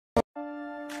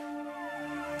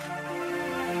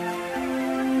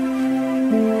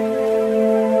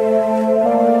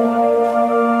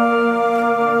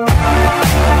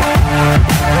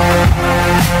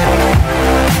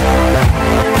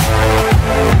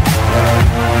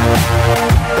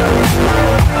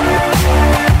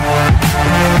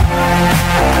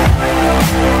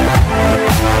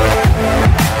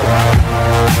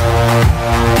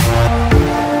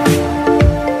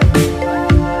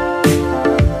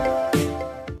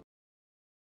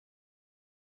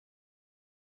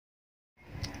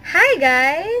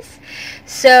guys!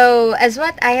 So, as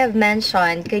what I have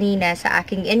mentioned kanina sa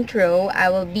aking intro, I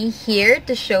will be here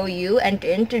to show you and to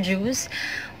introduce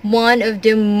one of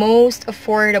the most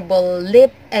affordable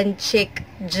lip and cheek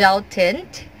gel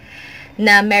tint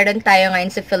na meron tayo ngayon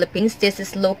sa Philippines. This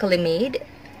is locally made.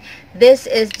 This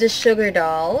is the Sugar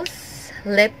Dolls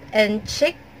Lip and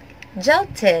Cheek Gel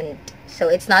Tint. So,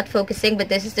 it's not focusing,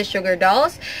 but this is the Sugar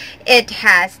Dolls. It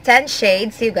has 10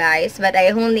 shades, you guys, but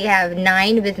I only have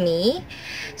 9 with me.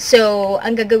 So,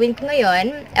 ang gagawin ko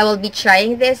ngayon, I will be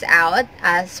trying this out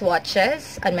as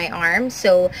swatches on my arm.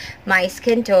 So, my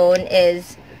skin tone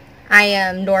is, I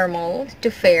am normal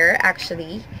to fair,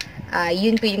 actually.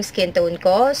 Yun po yung skin tone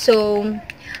ko. So,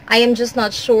 I am just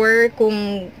not sure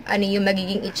kung ano yung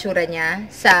magiging itsura niya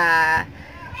sa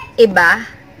iba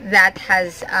that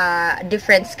has a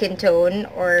different skin tone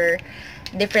or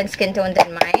different skin tone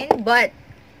than mine.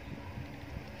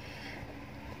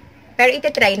 Pero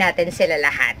itatry natin sila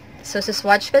lahat. So,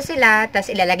 suswatch ko sila, tas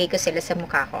ilalagay ko sila sa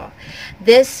mukha ko.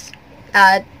 This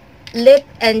lip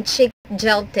and cheek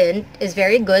gel tint is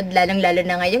very good, lalong-lalo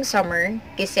na ngayong summer.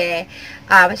 Kasi,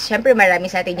 syempre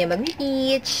marami sa atin yung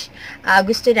mag-beach.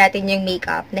 Gusto natin yung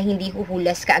makeup na hindi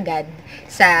huhulas kaagad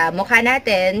sa mukha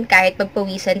natin, kahit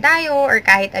magpawisan tayo or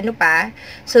kahit ano pa.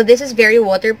 So, this is very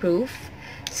waterproof.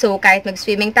 So, kahit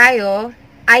mag-swimming tayo,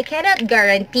 I cannot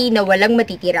guarantee na walang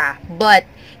matitira. But,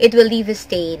 it will leave a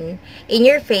stain in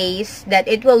your face that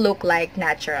it will look like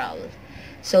natural.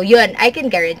 So, yun, I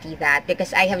can guarantee that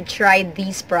because I have tried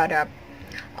these products.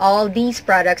 All these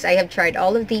products, I have tried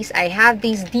all of these. I have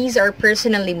these. These are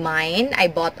personally mine. I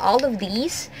bought all of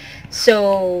these.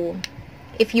 So,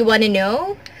 if you want to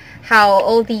know how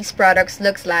all these products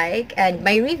looks like and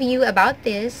my review about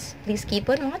this, please keep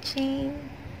on watching.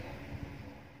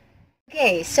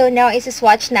 Okay, so now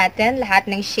is-swatch natin lahat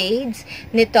ng shades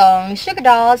nitong Sugar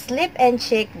Dolls Lip and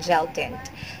Cheek Gel Tint.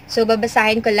 So,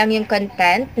 babasahin ko lang yung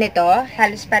content nito.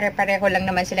 Halos pare-pareho lang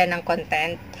naman sila ng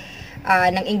content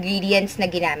ng ingredients na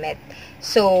ginamit.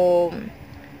 So,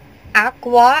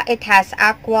 aqua, it has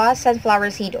aqua,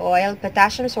 sunflower seed oil,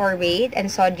 potassium sorbate,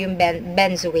 and sodium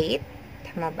benzoate.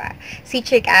 Tama ba?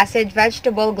 Citric acid,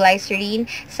 vegetable glycerine,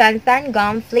 xanthan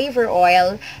gum, flavor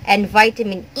oil, and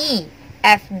vitamin E,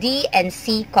 F, D, and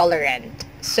C colorant.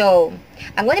 So,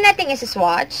 ang una natin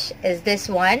is-swatch is this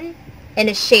one in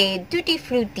a shade Tutti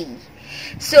Frutti.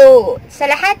 So, sa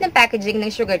lahat ng packaging ng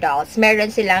Sugar Dolls,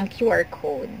 meron silang QR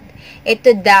code.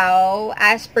 Ito daw,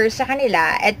 as per sa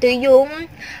kanila, ito yung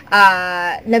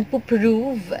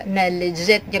nagpo-prove na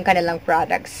legit yung kanilang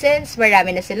products since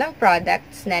marami na silang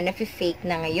products na nafi-fake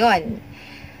na ngayon.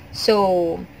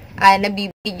 So,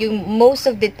 nabibig yung most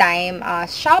of the time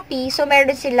Shopee, so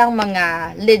meron silang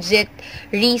mga legit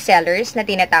resellers na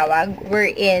tinatawag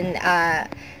wherein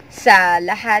sa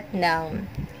lahat ng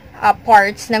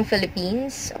parts ng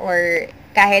Philippines or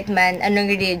kahit man anong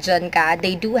region ka,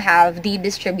 they do have the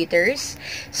distributors.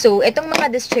 So, itong mga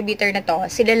distributor na to,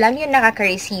 sila lang yung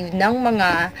nakaka-receive ng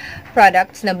mga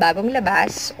products na bagong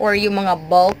labas or yung mga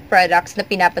bulk products na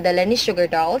pinapadala ni Sugar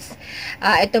Dolls.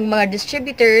 Itong mga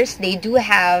distributors, they do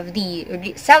have the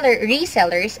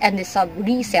resellers and the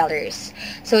sub-resellers.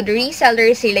 So, the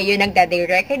resellers, sila yung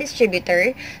nagda-direct kay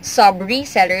distributor.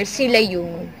 Sub-resellers, sila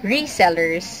yung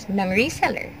resellers ng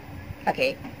reseller.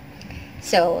 Okay.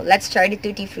 So, let's try the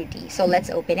Tutti Frutti. So, let's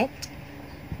open it.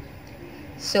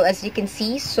 So, as you can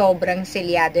see, sobrang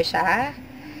selyado siya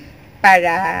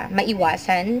para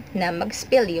maiwasan na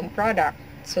mag-spill yung product.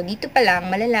 So, dito pa lang,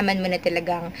 malalaman mo na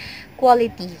talagang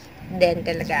quality din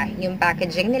talaga. Yung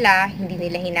packaging nila, hindi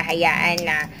nila hinahayaan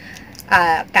na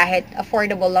kahit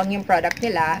affordable lang yung product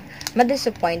nila,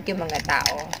 ma-disappoint yung mga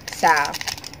tao sa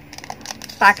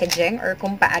packaging or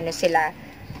kung paano sila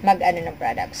mag-ano ng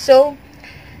product. So,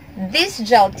 this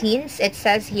gel tints, it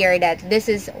says here that this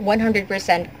is 100%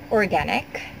 organic.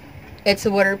 It's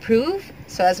waterproof.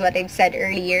 So, as what I've said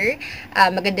earlier,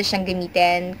 maganda siyang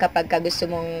gamitin kapag gusto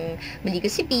mong maligo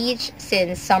sa beach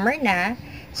since summer na.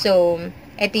 So,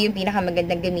 ito yung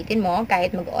pinakamagandang gamitin mo.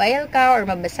 Kahit mag-oil ka or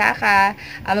mabasa ka,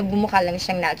 magbumukha lang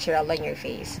siyang natural on your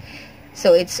face.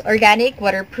 So, it's organic,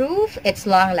 waterproof, it's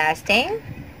long-lasting,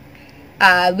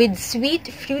 with sweet,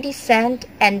 fruity scent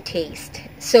and taste.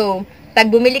 So, pag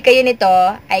bumili kayo nito,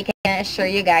 I can assure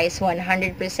you guys,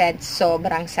 100%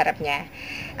 sobrang sarap niya.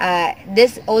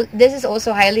 This is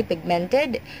also highly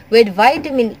pigmented with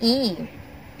vitamin E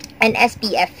and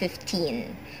SPF 15.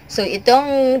 So,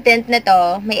 itong tint na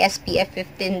to, may SPF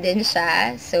 15 din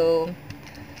siya. So,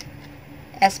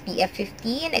 SPF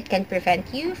 15, it can prevent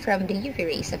you from the UV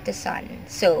rays of the sun.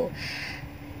 So,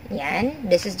 yan.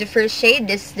 This is the first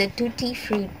shade. This is the Tutti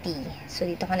Frutti. So,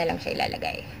 dito ko na lang siya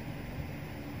ilalagay.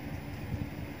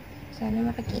 Sana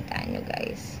makikita nyo,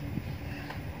 guys.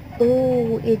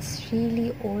 Oh, it's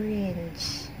really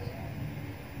orange.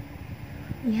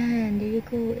 Yan, there you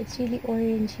go. It's really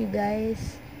orange, you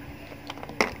guys.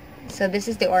 So, this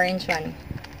is the orange one.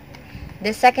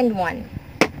 The second one.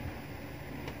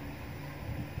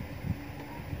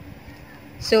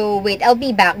 So, wait, I'll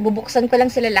be back. Bubuksan ko lang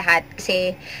sila lahat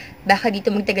kasi baka dito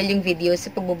magtagal yung video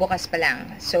sa pagbubukas pa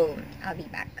lang. So, I'll be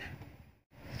back.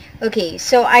 Okay,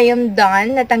 so I am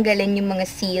done. Natanggalin yung mga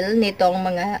seal nitong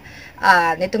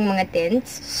mga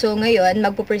tints. So, ngayon,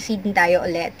 magpo-proceed tayo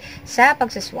ulit sa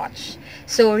pagsaswatch.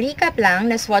 So, recap lang,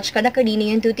 na-swatch ko na kanina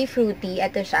yung Tutti Frutti.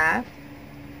 Ito siya.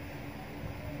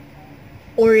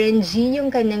 Orangey yung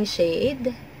kanyang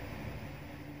shade.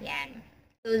 Yan.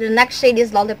 So, the next shade is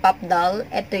Lollipop Doll.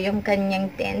 Ito yung kanyang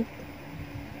tint.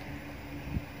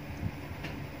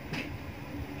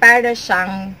 Para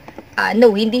siyang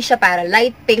no, hindi siya para.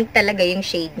 Light pink talaga yung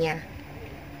shade niya.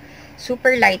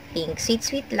 Super light pink.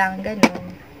 Sweet lang,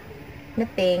 ganun. Na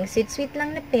pink. Sweet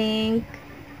lang na pink.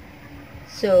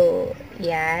 So,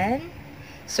 yan.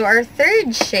 So, our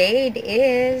third shade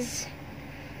is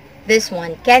this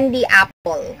one. Candy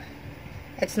Apple.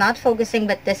 It's not focusing,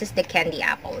 but this is the Candy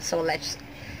Apple. So, let's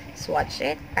swatch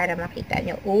it para makita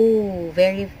nyo. Oh,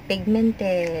 very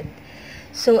pigmented.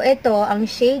 So, ito, ang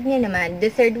shade niya naman,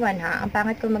 the third one ha, ang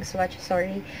pangit ko mag-swatch,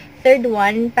 sorry. Third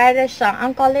one, para siyang,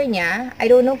 ang color niya, I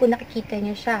don't know kung nakikita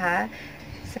niyo siya ha,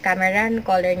 sa camera, ang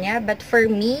color niya, but for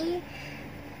me,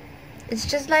 it's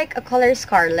just like a color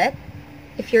scarlet,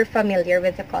 if you're familiar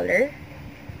with the color.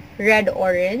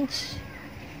 Red-orange.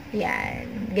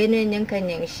 Yan. Ganun yung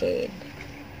kanyang shade.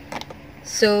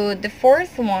 So, the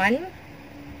fourth one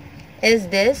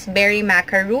is this, Berry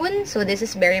Macaroon. So, this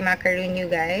is Berry Macaroon, you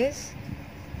guys.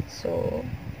 So,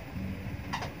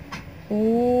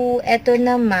 eto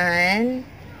naman,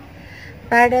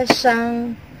 para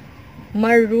siyang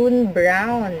maroon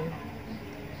brown.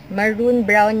 Maroon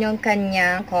brown yung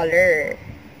kanyang color.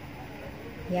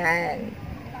 Yan.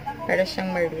 Para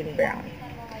siyang maroon brown.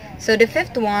 So, the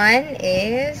fifth one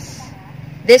is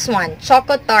this one,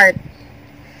 Choco Tart.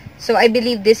 So, I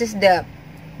believe this is the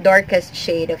darkest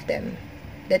shade of them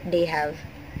that they have.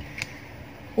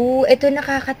 Ito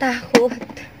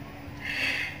nakakatakot.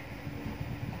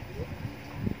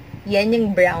 Yan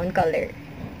yung brown color.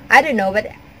 I don't know, but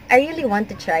I really want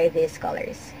to try these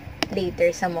colors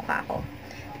later sa mukha ko.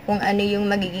 Kung ano yung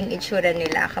magiging itsura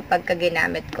nila kapag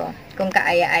ginamit ko. Kung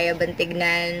kaaya-aya bang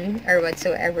tignan or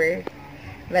whatsoever.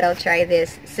 But I'll try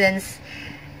this since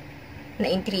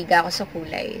na-intriga ako sa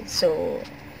kulay. So,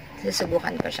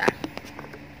 susubukan ko siya.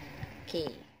 Okay.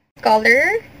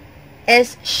 Color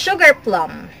is Sugar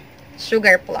Plum.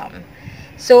 Sugar Plum.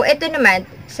 So, ito naman,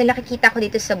 sa nakikita ko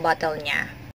dito sa bottle niya,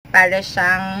 para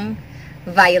siyang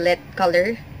violet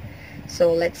color.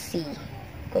 So, let's see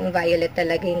kung violet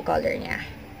talaga yung color niya.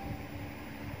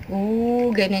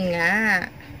 Ganun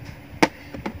nga.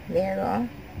 There, oh.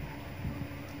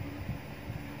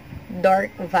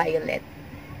 Dark violet.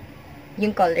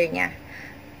 Yung color niya.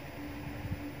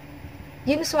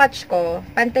 Yung swatch ko,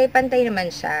 pantay-pantay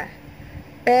naman siya.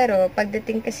 Pero,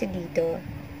 pagdating kasi dito,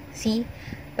 see?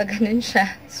 Pag ganun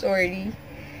siya, sorry.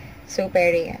 So,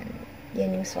 pero yan.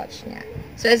 Yan yung swatch niya.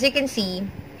 So, as you can see,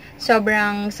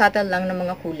 sobrang subtle lang ng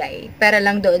mga kulay. Pero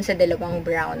lang doon sa dalawang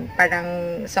brown. Parang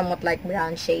somewhat like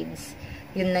brown shades.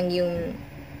 Yun lang yung...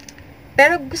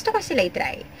 Pero gusto ko sila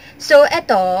i-try. So,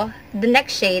 eto, the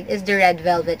next shade is the Red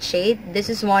Velvet shade. This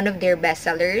is one of their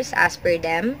bestsellers as per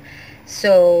them.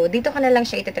 So, dito ko na lang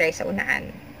siya iti-try sa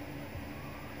unaan.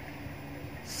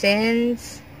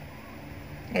 Since,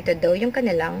 ito daw yung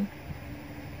kanilang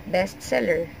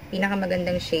bestseller.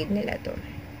 Pinakamagandang shade nila to.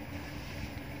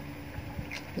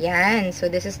 Yan. So,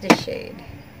 this is the shade.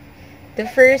 The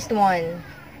first one.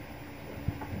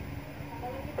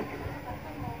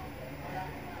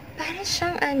 Para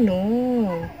siyang ano.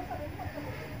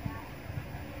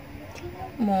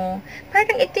 Tingnan mo.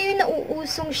 Parang ito yung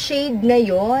nauusong shade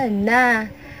ngayon na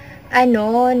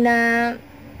na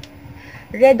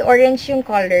red-orange yung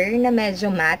color na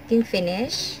medyo matte yung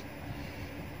finish.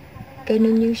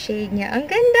 Ganun yung shade niya. Ang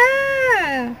ganda!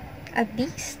 At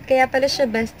least, kaya pala siya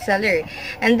bestseller.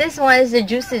 And this one is the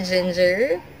Juicy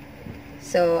Ginger.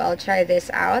 So, I'll try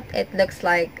this out. It looks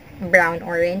like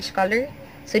brown-orange color.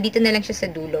 So, dito na lang siya sa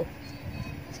dulo.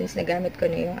 Since nagamit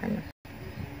ko na yung ano.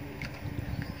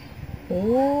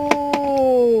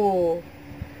 Ooh!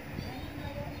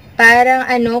 Parang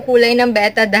kulay ng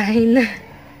betadine.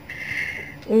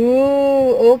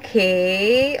 Ooh,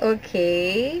 okay.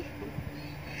 Okay.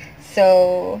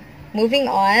 So, moving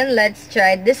on, let's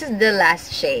try. This is the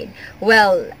last shade.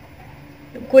 Well,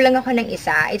 kulang ako ng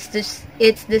isa. It's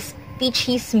this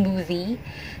peachy smoothie.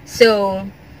 So,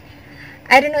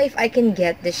 I don't know if I can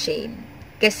get the shade.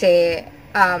 Kasi,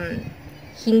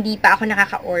 hindi pa ako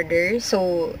nakaka-order.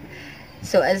 So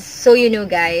you know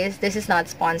guys, this is not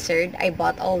sponsored. I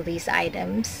bought all these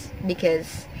items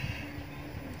because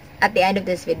at the end of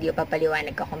this video,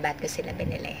 papaliwanag ko kung bakit ko sila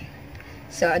binili.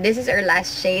 So, this is our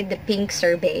last shade, the pink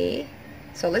sorbet.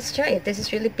 So, let's try it. This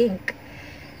is really pink.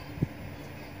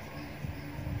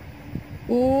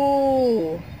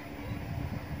 Ooh.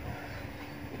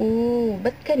 Ooh,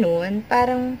 ba't ganun?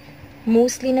 Parang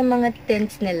mostly ng mga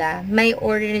tints nila, may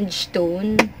orange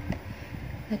tone.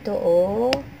 Ito,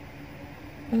 oh.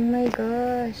 Oh my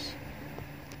gosh.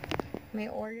 May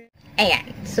orange.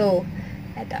 Ayan. So,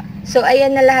 ito. So,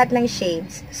 ayan na lahat ng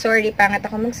shades. Sorry, pangat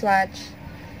ako mag-swatch.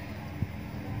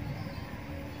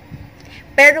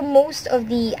 Pero most of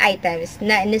the items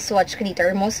na in-swatch ko dito,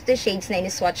 or most of the shades na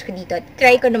in-swatch ko dito,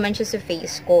 try ko naman siya sa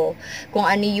face ko. Kung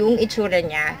ano yung itsura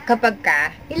niya kapag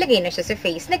ka ilagay na siya sa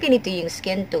face na ganito yung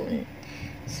skin tone.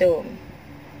 So,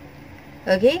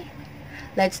 okay?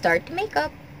 Let's start the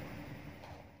makeup.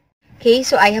 Okay,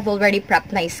 so I have already prepped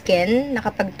my skin.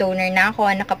 Nakapag-toner na ako,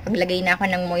 nakapaglagay na ako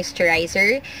ng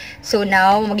moisturizer. So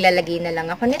now, maglalagay na lang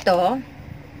ako nito.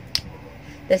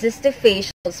 This is the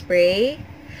facial spray.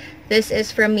 This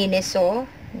is from Miniso,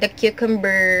 the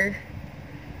cucumber.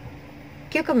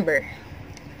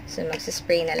 So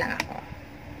magsispray na lang ako.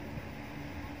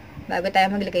 Bago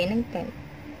tayo maglagay ng tint.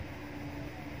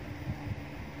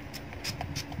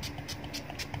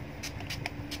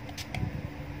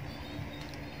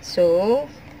 So,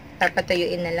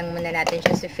 papatuyuin na lang muna natin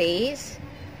siya sa face.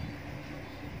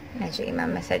 Medyo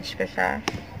i-massage ko siya.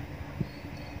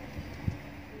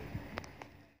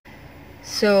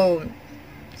 So,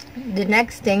 the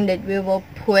next thing that we will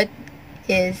put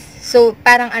is, so,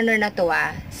 parang ano na to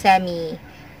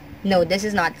no, this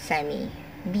is not semi.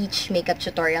 Beach makeup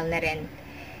tutorial na rin.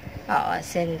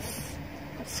 Since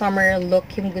summer look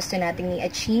yung gusto nating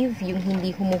i-achieve, yung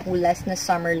hindi humuhulas na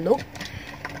summer look.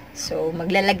 So,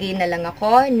 maglalagay na lang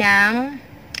ako ng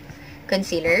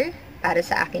concealer para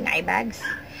sa aking eye bags.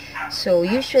 So,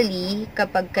 usually,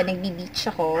 kapag ka nagbi-beach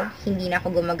ako, hindi na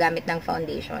ako gumagamit ng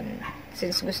foundation.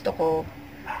 Since gusto ko,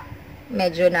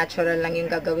 medyo natural lang yung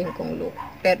gagawin kong look.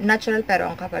 Natural pero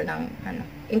ang kapal ng,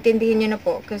 intindihin nyo na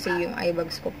po, kasi yung eye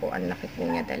bags ko po, ang laki po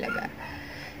niya talaga.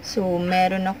 So,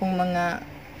 meron akong mga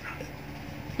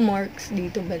marks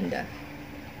dito banda.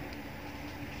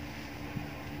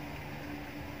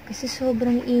 Kasi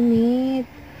sobrang init.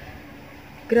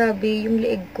 Grabe, yung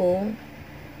leeg ko.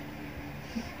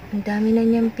 Ang dami na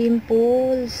niyang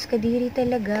pimples. Kadiri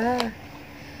talaga.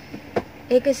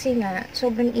 Kasi nga,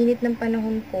 sobrang init ng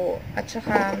panahon po. At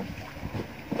saka,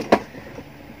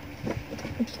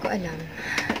 hindi ko alam.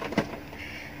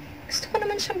 Gusto ko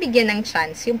naman siyang bigyan ng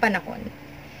chance, yung panahon.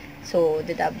 So,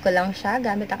 dadab ko lang siya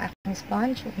gamit ang aking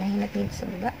sponge. Mahinat-hinat sa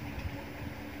baba.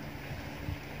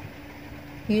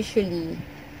 Usually,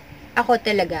 ako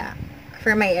talaga,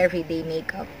 for my everyday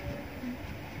makeup,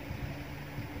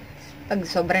 pag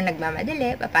sobrang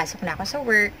nagmamadali, papasok na ako sa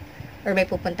work, or may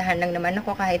pupuntahan lang naman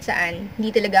ako kahit saan,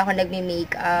 hindi talaga ako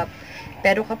nagme-makeup.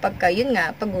 Pero kapag yun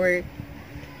nga, pag work,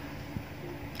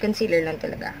 concealer lang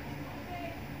talaga.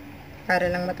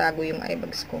 Para lang matago yung eye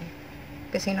bags ko.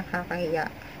 Kasi nakakahiya.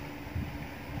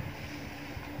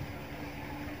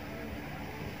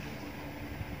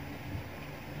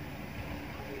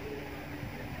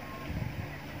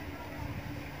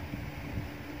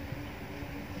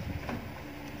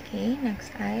 Okay,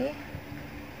 next eye.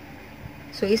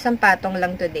 So, isang patong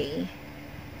lang today.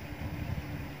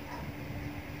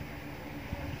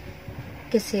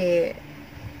 Kasi,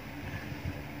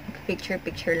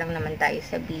 picture-picture lang naman tayo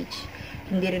sa beach.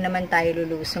 Hindi rin naman tayo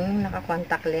lulusong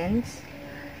naka-contact lens.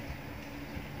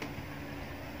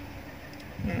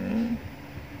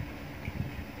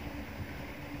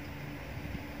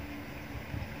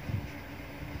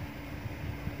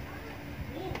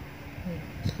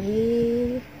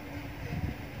 Okay.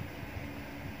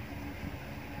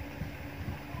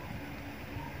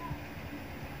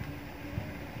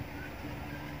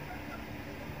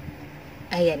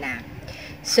 Ayan na.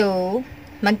 So,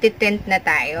 magti-tint na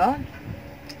tayo.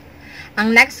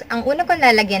 Ang una ko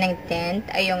lalagyan ng tint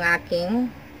ay yung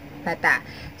aking mata.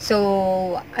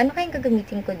 So, ano kayang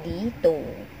gagamitin ko dito?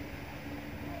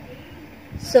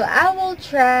 So, I will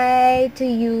try to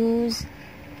use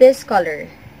this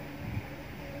color.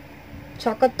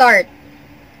 Choco Tart.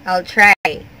 I'll try.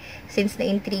 Since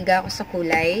na-intriga ako sa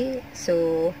kulay,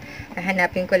 so,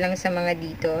 hahanapin ko lang sa mga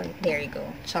dito. There you go.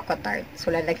 Choco Tart.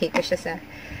 So, lalagay ko siya sa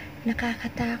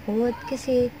nakakatakot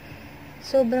kasi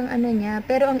sobrang ano niya.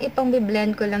 Pero ang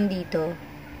ipang-blend ko lang dito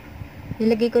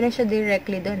Nilagay ko na siya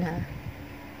directly doon, ha.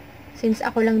 Since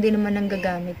ako lang din naman ang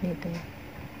gagamit nito.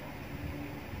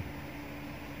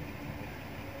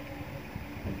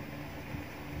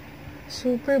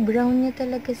 Super brown niya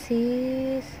talaga,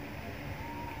 sis.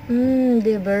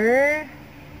 Diba?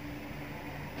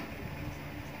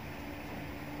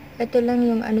 Ito lang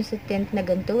yung ano sa tint na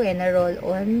ganito na roll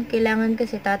on. Kailangan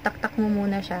kasi tataktak mo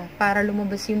muna siya para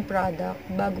lumabas yung product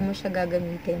bago mo siya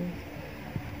gagamitin.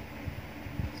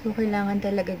 So, kailangan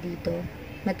talaga dito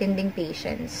matinding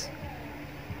patience.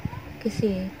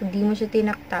 Kasi, pag di mo siya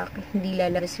tinaktak, hindi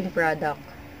lalabas yung product.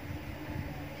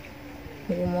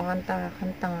 Hindi mo kang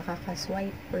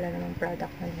kakaswipe. Wala namang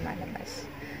product na lumalabas.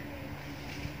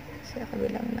 Sa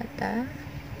kabilang mata.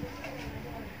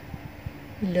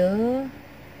 Hello?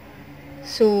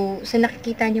 So, sa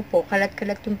nakikita nyo po,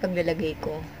 kalat-kalat yung paglalagay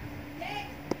ko.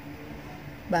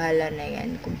 Bahala na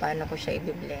yan kung paano ko siya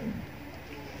i-blend.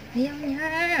 Ayaw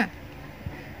niya!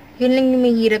 Yun lang yung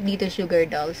may hirap dito, sugar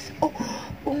dolls. Oh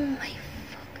my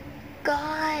fucking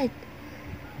God!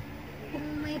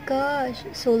 Oh my gosh!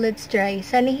 So, let's try.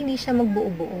 Sana hindi siya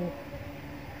magbuo-buo.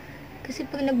 Kasi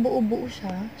pag nagbuo-buo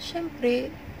siya,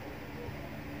 syempre,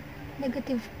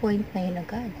 negative point na yun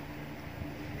agad.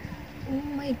 Oh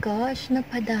my gosh,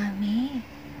 napadami.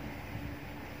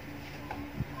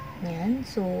 Yan.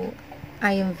 So,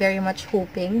 I am very much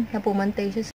hoping na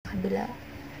pumantay siya sa kabila.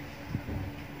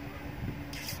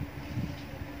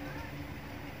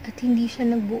 At hindi siya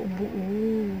nagbuo-buo.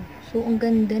 So, ang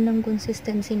ganda ng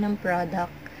consistency ng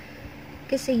product.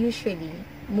 Kasi usually,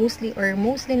 mostly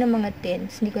ng mga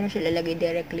tints, hindi ko na siya lalagay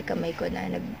directly kamay ko na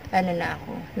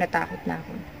natakot na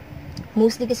ako.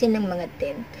 Mostly kasi ng mga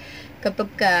tint, kapag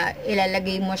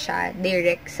ilalagay mo siya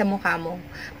direct sa mukha mo,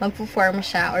 magpo-form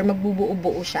siya or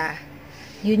magbubuo-buo siya.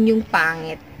 Yun yung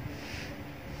pangit.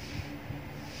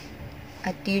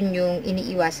 At yun yung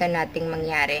iniiwasan nating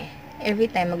mangyari every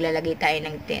time maglalagay tayo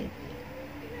ng tint.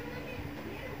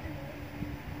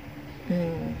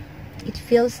 It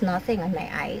feels nothing on my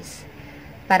eyes.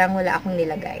 Parang wala akong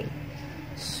nilagay.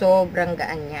 Sobrang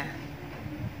gaan niya.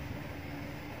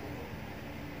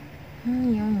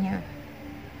 Yun niya.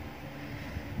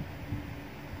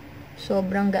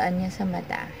 Sobrang gaan niya sa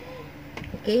mata.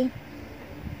 Okay?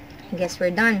 I guess we're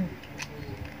done.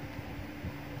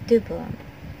 Diba?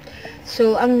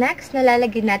 So, ang next na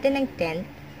lalagyan natin ng tint,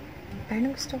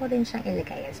 parang gusto ko rin siyang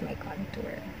ilagay as my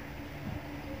contour.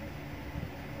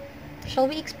 Shall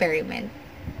we experiment?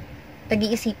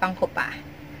 Tag-iisipan ko pa.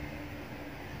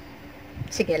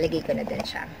 Sige, lagay ko na din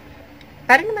siya.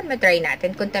 Para naman matry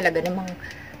natin kung talaga namang,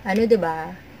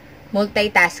 diba,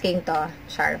 multitasking to.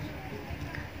 Sharp.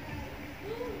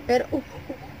 Pero,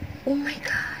 oh my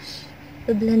gosh.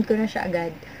 I-blend ko na siya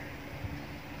agad.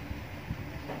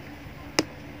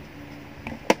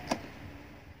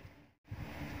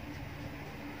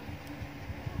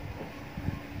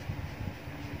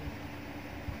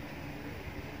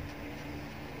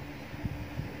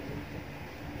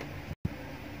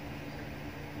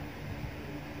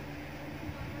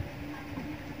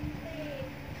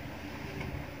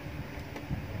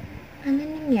 Ano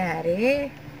nangyari?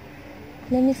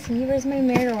 Let me see. Where's my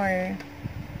mirror?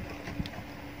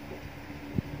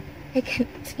 I can't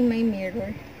see my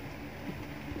mirror.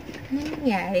 Ano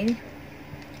nangyari?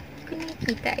 Hindi ko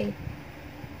nakikita eh.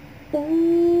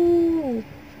 Ooh!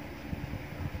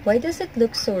 Why does it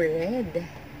look so red?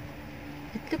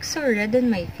 It looks so red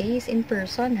on my face in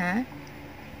person, ha?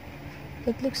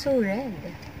 It looks so red.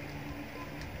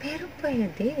 Pero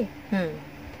pwede.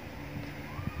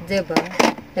 Diba?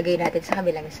 Lagay natin sa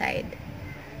kabilang side.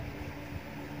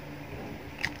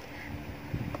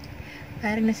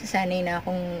 Parang nasasanay na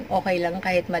akong okay lang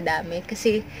kahit madami.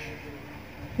 Kasi,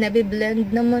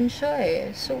 nabiblend naman siya eh.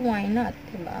 So, why not?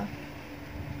 Diba?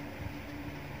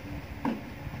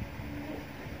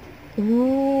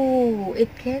 Ooh,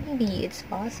 it can be. It's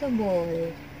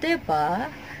possible. Diba?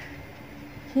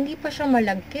 Hindi pa siya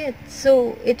malagkit.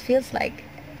 So, it feels like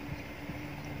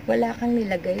wala kang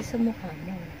nilagay sa mukha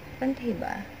mo. Pantay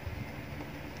ba?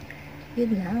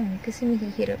 Yun lang. Kasi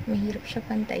mahirap siya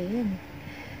pantayin.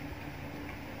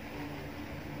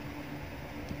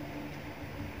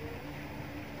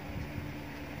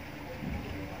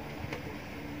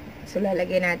 So,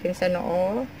 lalagyan natin sa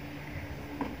noo.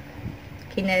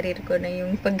 Kinarir ko na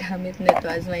yung paggamit nito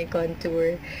as my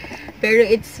contour. Pero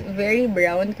it's very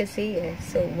brown kasi eh.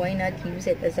 So, why not use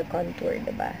it as a contour,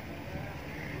 diba?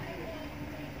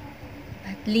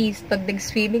 At least, pag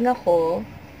nag-swimming ako,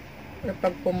 or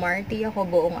pag pumarty ako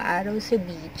buong araw sa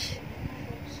beach,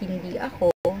 hindi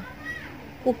ako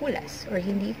pupulas, or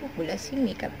hindi pupulas yung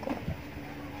makeup ko.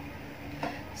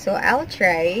 So, I'll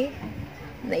try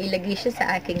nailagay siya sa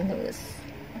aking nose.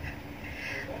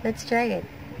 Let's try it.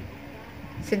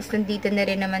 Since nandito na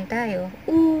rin naman tayo.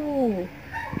 Ooh!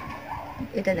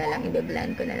 Ito na lang,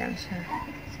 i-blend ko na lang siya.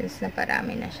 Since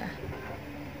naparami na siya.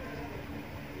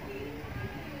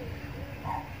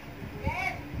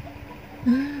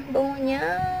 Bango niya.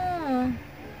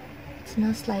 It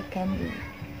smells like candy.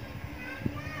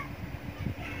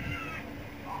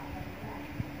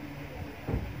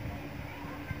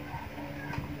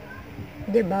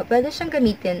 Diba? Pwede siyang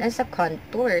gamitin as a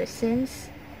contour since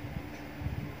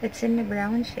it's in a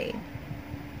brown shade.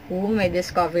 Ooh, may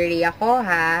discovery ako,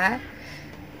 ha?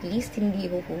 At least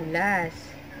hindi huhulas.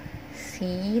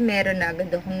 See? Meron na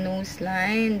agad akong nose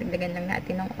line. Dagdagan lang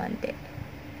natin ng konti.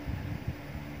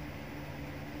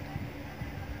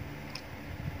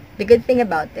 The good thing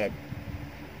about it,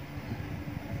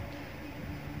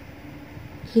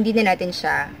 hindi na natin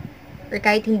siya, or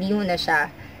kahit hindi mo na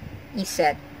siya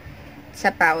iset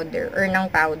sa powder or ng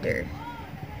powder.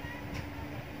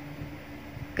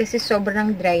 Kasi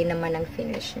sobrang dry naman ang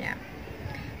finish niya.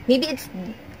 Maybe it's,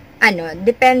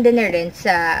 depende na rin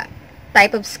sa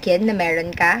type of skin na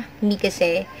meron ka. Hindi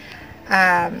kasi,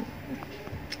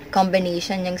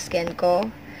 combination yung skin ko.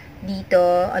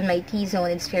 Dito, on my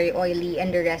T-zone, it's very oily, and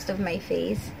the rest of my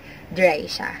face, dry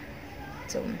siya.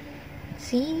 So,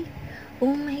 see?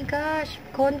 Oh my gosh,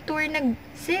 contour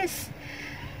sis!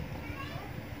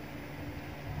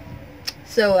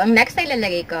 So, ang next na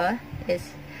ilalagay ko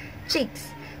is cheeks.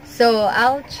 So,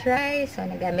 I'll try. So,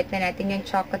 nagamit na natin yung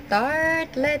Choco Tart.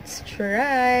 Let's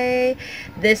try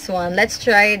this one. Let's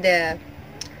try the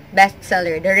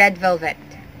bestseller, the Red Velvet.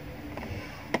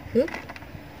 Oop.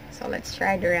 So, let's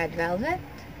try the Red Velvet.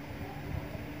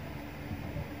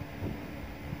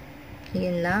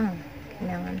 Yun lang.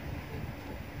 Kailangan.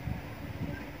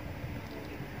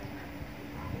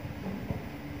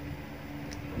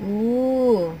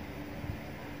 Ooh.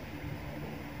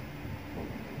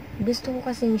 Gusto ko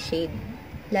kasing shade,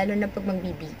 lalo na pag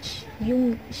magbi-beach.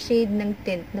 Yung shade ng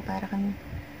tint na para kang,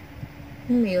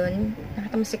 yun,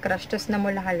 nakita mo si crush, tapos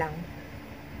namula ka lang.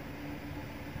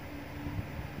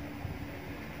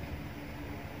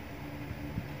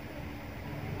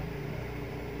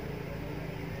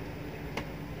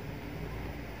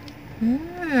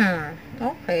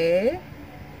 Okay.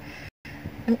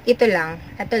 Ito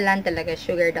lang talaga,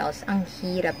 Sugar Dolls. Ang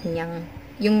hirap niyang,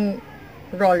 yung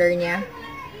roller niya.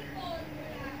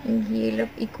 Ang hirap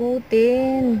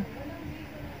ikutin.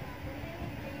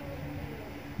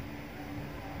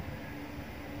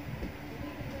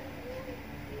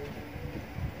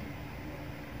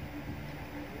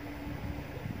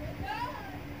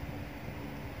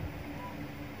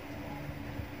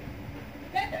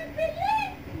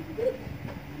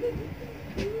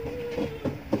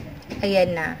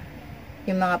 Ayan na.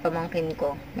 Yung mga pamangkin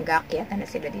ko, nag-aakyatan na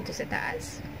sila dito sa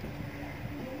taas.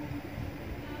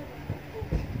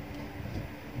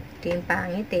 Ito yung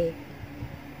pangit eh.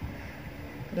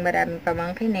 Maraming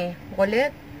pamangkin eh. Kulit.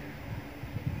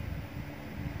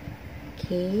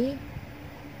 Okay.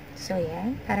 So,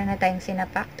 yan. Para na tayong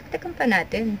sinapak. Tuktakan pa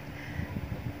natin.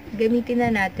 Gamitin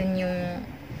na natin yung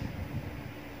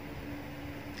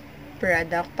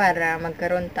product para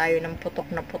magkaroon tayo ng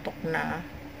putok na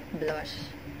blush.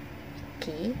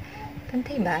 Okay.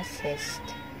 Pantay ba, sis?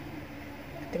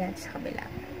 Tingnan natin sa kabila.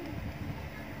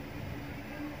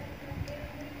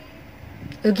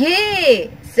 Okay!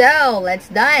 So,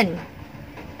 let's done.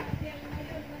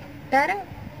 Parang,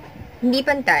 hindi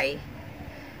pantay.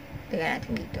 Tingnan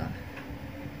natin dito.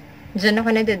 Diyan ako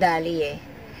nagdadali eh.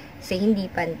 Kasi hindi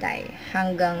pantay.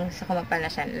 Hanggang sa kumapal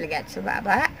na siya, nalagat sa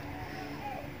baba.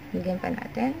 Bigyan pa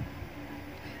natin.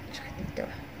 Tsaka dito.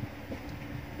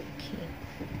 Okay.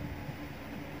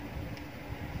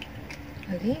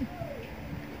 Okay.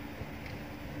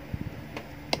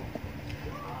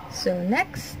 So,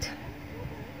 next.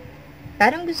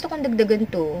 Parang gusto kong dagdagan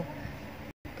to.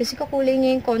 Kasi kakulay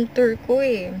niya yung contour ko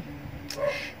eh.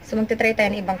 So, magta-try tayo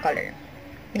ng ibang color.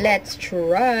 Let's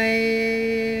try.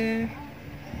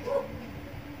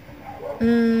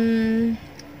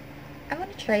 I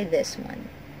wanna try this one.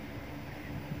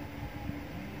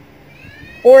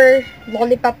 Or,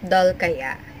 Lollipop Doll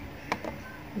kaya.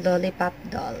 Lollipop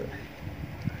Doll.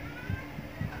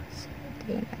 So,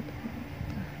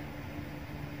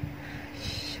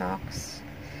 Shocks.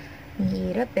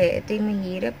 Mahirap eh. Ito yung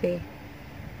mahirap eh.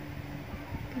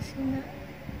 Kasi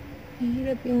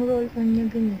mahirap yung roll on niya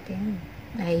gamitin.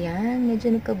 Ayan,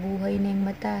 medyo nagkabuhay na yung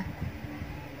mata.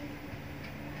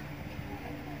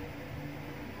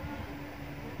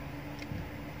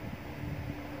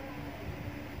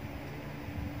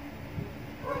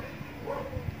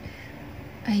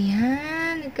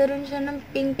 Ayan. nagkaroon siya ng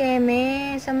pink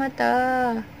eme sa mata.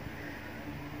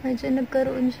 Medyo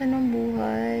nagkaroon siya ng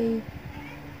buhay.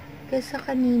 Kesa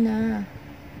kanina.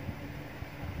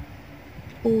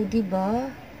 Oh,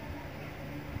 diba?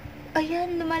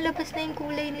 Ayan, lumalabas na yung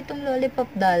kulay nitong lollipop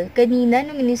doll. Kanina,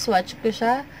 nung ini-swatch ko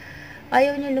siya,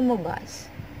 ayaw niya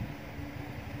lumabas.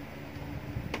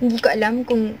 Hindi ko alam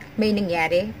kung may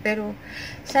nangyari, pero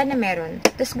sana meron.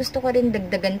 Tapos gusto ko rin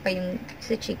dagdagan pa yung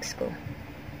sa cheeks ko.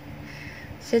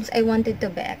 Since I wanted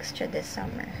to be extra this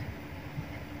summer.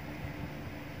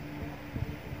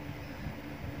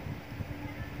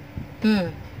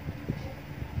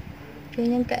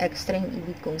 Ganyan ka-extra yung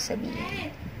ibig kong sabihin.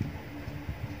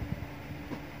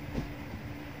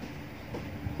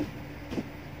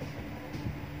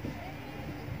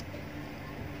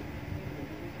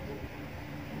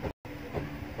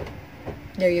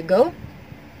 There you go.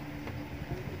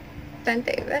 Tanta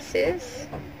iba, sis.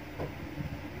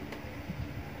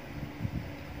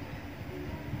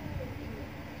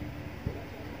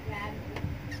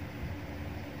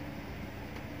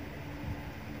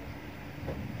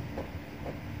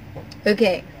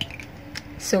 Okay.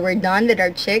 So we're done with our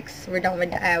cheeks. We're done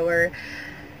with our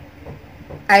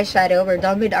eyeshadow. We're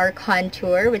done with our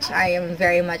contour, which I am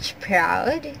very much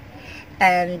proud.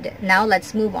 And now,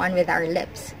 let's move on with our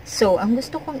lips. So, ang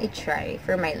gusto kong i-try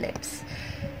for my lips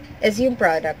is yung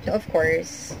product, of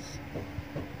course,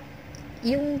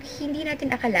 yung hindi natin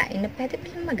akalain na pwede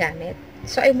palang magamit.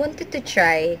 So, I wanted to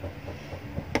try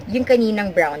yung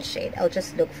kaninang brown shade. I'll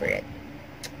just look for it.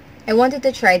 I wanted to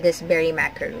try this berry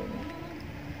macaroon.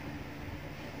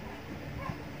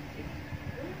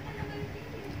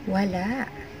 Wala.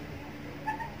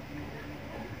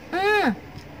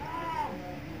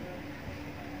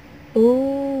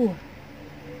 Ooh.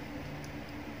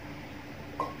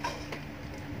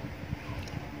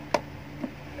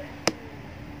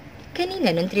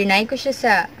 Kanina, nung trinay ko siya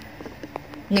sa,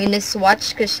 nung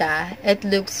na-swatch ko siya, it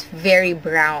looks very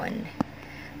brown.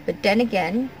 But then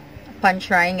again, upon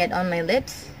trying it on my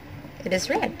lips, it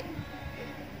is red.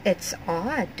 It's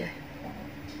odd.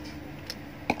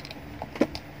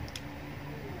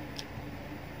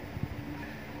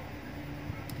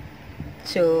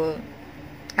 So,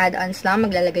 add-ons lang.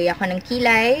 Maglalagay ako ng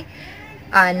kilay,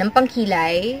 ng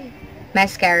pangkilay,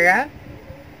 mascara,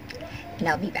 and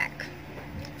I'll be back.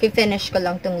 Finish ko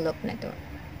lang tong look na to.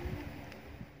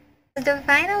 This is the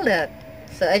final look.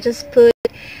 So, I just put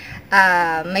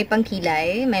my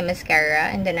pangkilay, my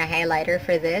mascara, and then a highlighter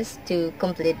for this to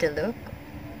complete the look.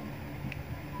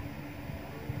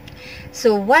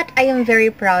 So, what I am very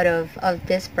proud of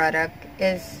this product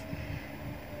is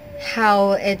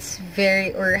how it's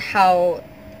how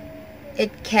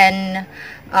it can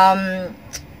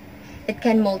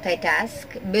multitask.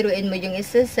 Biruin mo yung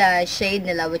isa sa shade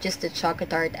nila, which is the chocolate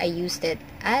tart. I used it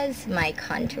as my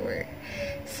contour.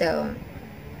 So,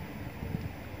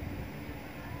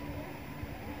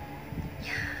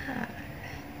 yeah.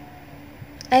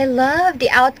 I love the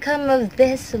outcome of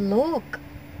this look.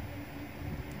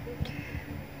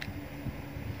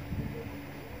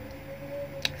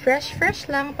 Fresh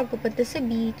lang pag pupunta sa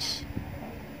beach.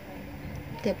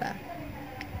 Diba?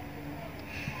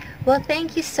 Well,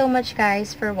 thank you so much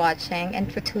guys for watching and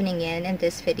for tuning in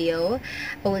this video.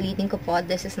 Ulitin ko po,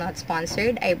 this is not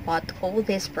sponsored. I bought all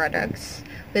these products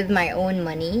with my own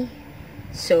money.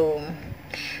 So,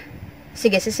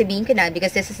 sige, sasabihin ko na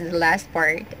because this is the last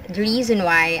part. The reason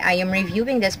why I am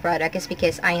reviewing this product is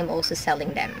because I am also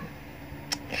selling them.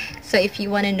 So, if you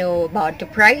want to know about the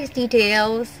price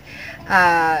details,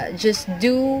 just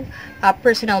do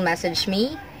personal message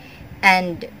me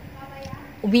and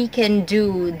we can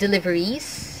do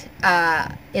deliveries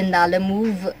in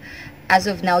Lalamove. As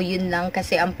of now, yun lang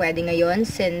kasi ang pwede ngayon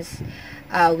since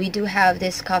we do have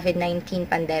this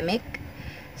COVID-19 pandemic.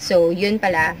 So, yun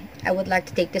pala, I would like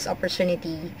to take this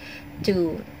opportunity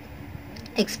to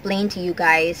explain to you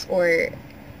guys or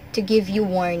to give you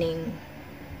warning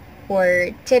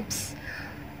or tips,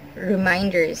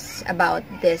 reminders about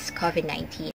this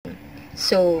COVID-19.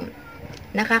 So,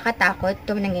 nakakatakot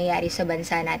itong nangyayari sa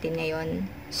bansa natin ngayon.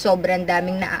 Sobrang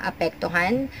daming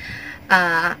naaapektuhan.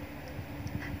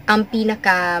 Ang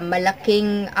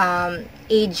pinakamalaking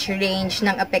age range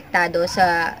ng apektado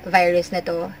sa virus na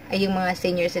to ay yung mga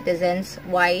senior citizens.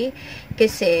 Why?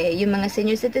 Kasi yung mga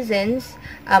senior citizens,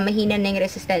 mahina na yung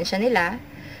resistensya nila.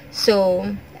 So,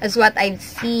 as what I've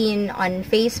seen on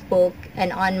Facebook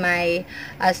and on my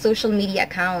social media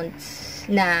accounts,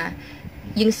 na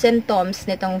yung symptoms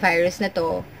nitong virus na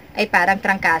to ay parang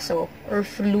trangkaso or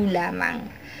flu lamang.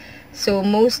 So,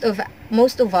 most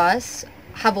of us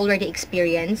have already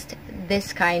experienced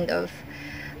this kind of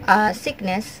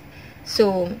sickness.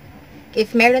 So,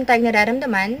 if meron tayong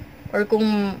nararamdaman, or kung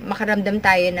makaramdam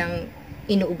tayo ng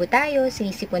inuubo tayo,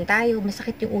 sinisipon tayo,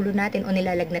 masakit yung ulo natin, o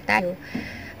nilalagnat tayo,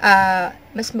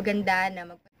 mas maganda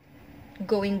na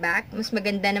going back, mas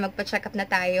maganda na magpa-check up na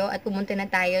tayo at pumunta na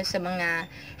tayo sa mga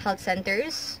health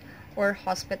centers or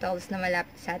hospitals na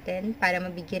malapit sa atin para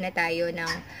mabigyan na tayo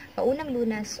ng paunang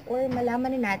lunas or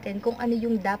malaman na natin kung ano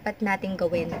yung dapat nating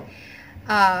gawin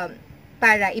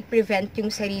para i-prevent yung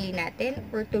sarili natin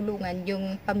or tulungan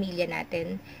yung pamilya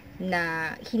natin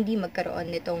na hindi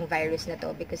magkaroon nitong virus na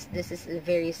to, because this is a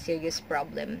very serious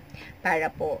problem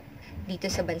para po dito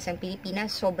sa bansang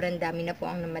Pilipinas. Sobrang dami na po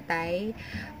ang namatay,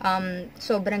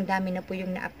 sobrang dami na po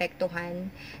yung naapektuhan.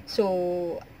 So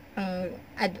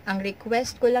ang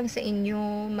request ko lang sa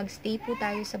inyo, magstay po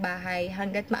tayo sa bahay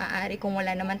hanggat maaari. Kung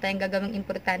wala naman tayong gagawing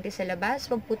importante sa labas,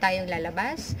 wag po tayong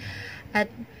lalabas.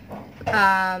 At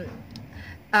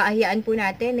aayaan po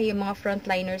natin na yung mga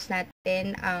frontliners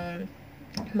natin ang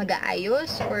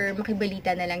mag-aayos, or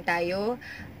makibalita na lang tayo,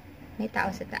 may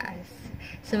tao sa taas,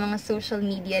 sa mga social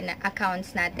media na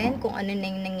accounts natin kung ano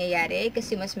na yung nangyayari,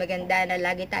 kasi mas maganda na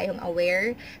lagi tayong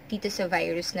aware dito sa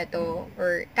virus na to,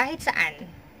 or kahit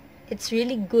saan. It's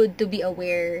really good to be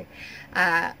aware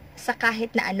sa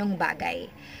kahit na anong bagay.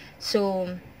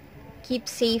 So, keep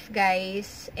safe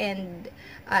guys, and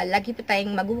lagi po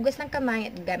tayong maghuhugas ng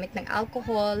kamay at gamit ng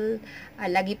alcohol.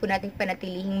 Lagi po nating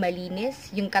panatilihing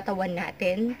malinis yung katawan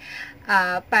natin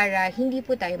para hindi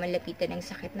po tayo malapitan ng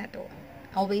sakit na to.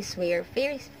 Always wear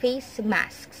face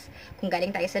masks. Kung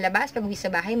galing tayo sa labas, pag uwi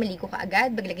sa bahay, maligo ka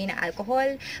agad, maglagay ng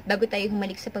alcohol bago tayo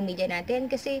humalik sa pamilya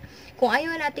natin, kasi kung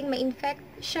ayaw nating ma-infect,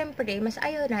 syempre mas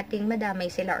ayaw nating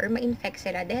madamay sila or ma-infect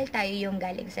sila dahil tayo yung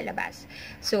galing sa labas.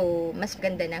 So mas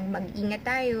ganda nang mag-ingat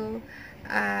tayo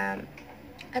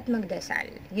at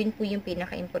magdasal. Yun po yung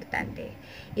pinaka-importante.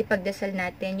 Ipagdasal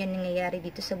natin yung nangyayari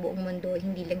dito sa buong mundo,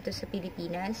 hindi lang to sa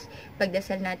Pilipinas.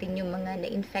 Ipagdasal natin yung mga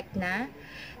na-infect na.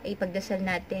 Ipagdasal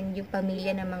natin yung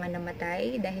pamilya ng mga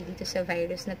namatay dahil dito sa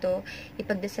virus na to.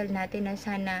 Ipagdasal natin na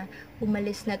sana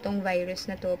umalis na tong virus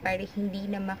na to para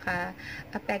hindi na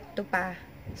maka-apekto pa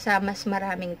sa mas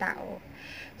maraming tao.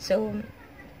 So,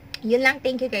 yun lang.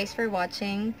 Thank you guys for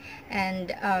watching,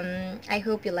 and I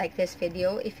hope you like this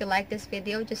video. If you like this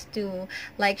video, just to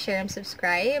like, share, and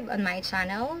subscribe on my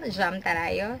channel,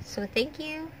 Tarrayo. So thank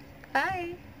you.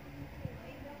 Bye.